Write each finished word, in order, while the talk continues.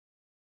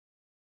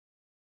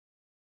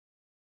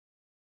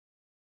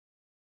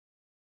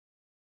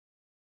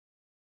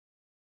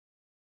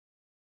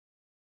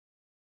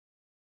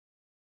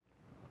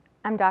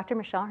I'm Dr.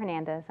 Michelle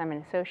Hernandez. I'm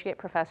an Associate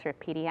Professor of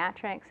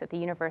Pediatrics at the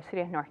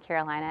University of North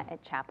Carolina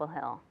at Chapel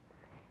Hill.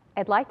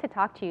 I'd like to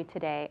talk to you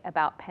today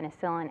about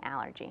penicillin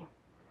allergy.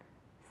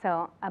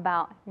 So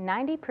about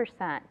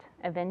 90%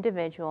 of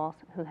individuals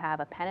who have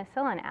a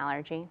penicillin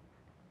allergy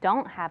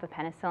don't have a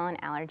penicillin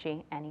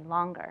allergy any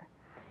longer.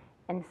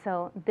 And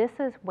so this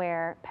is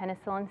where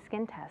penicillin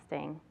skin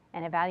testing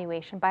and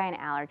evaluation by an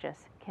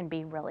allergist can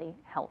be really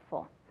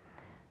helpful.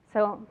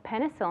 So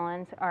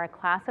penicillins are a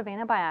class of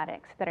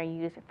antibiotics that are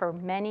used for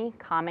many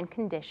common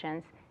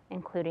conditions,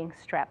 including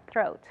strep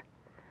throat.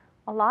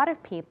 A lot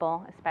of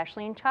people,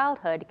 especially in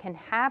childhood, can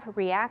have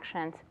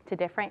reactions to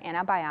different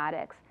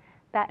antibiotics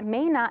that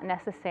may not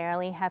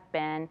necessarily have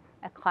been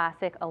a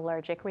classic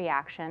allergic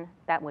reaction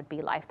that would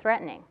be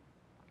life-threatening.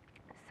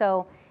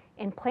 So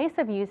in place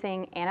of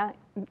using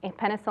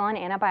penicillin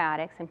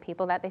antibiotics in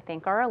people that they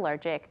think are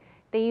allergic,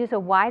 they use a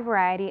wide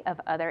variety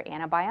of other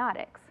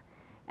antibiotics.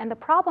 And the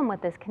problem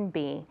with this can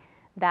be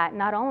that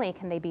not only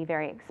can they be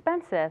very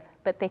expensive,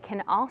 but they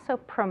can also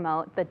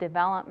promote the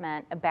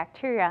development of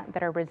bacteria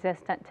that are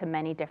resistant to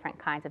many different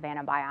kinds of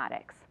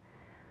antibiotics.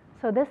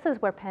 So this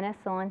is where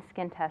penicillin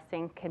skin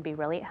testing can be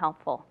really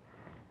helpful.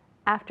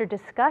 After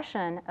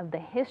discussion of the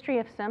history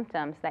of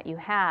symptoms that you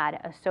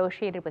had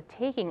associated with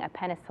taking a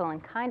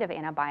penicillin kind of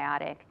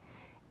antibiotic,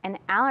 an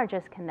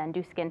allergist can then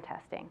do skin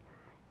testing.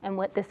 And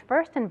what this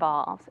first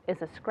involves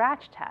is a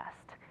scratch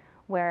test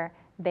where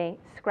they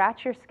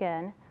scratch your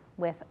skin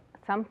with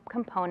some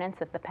components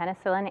of the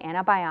penicillin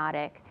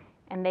antibiotic,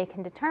 and they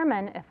can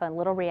determine if a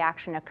little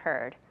reaction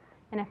occurred.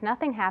 And if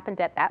nothing happened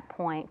at that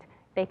point,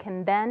 they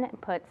can then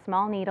put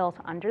small needles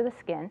under the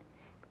skin,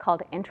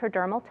 called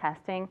intradermal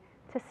testing,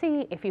 to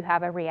see if you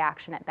have a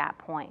reaction at that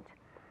point.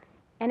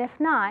 And if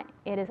not,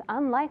 it is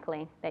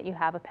unlikely that you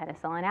have a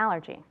penicillin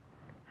allergy.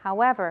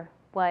 However,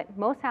 what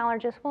most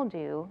allergists will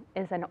do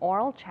is an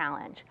oral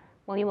challenge,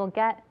 where you will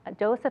get a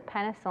dose of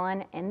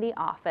penicillin in the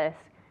office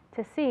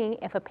to see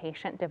if a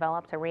patient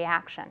develops a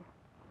reaction.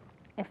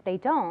 If they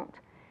don't,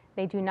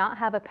 they do not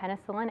have a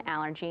penicillin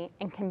allergy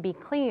and can be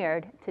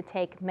cleared to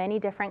take many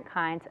different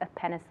kinds of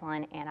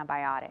penicillin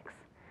antibiotics.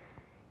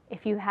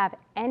 If you have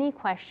any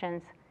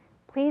questions,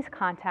 please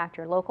contact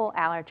your local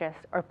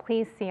allergist or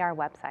please see our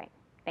website.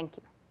 Thank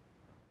you.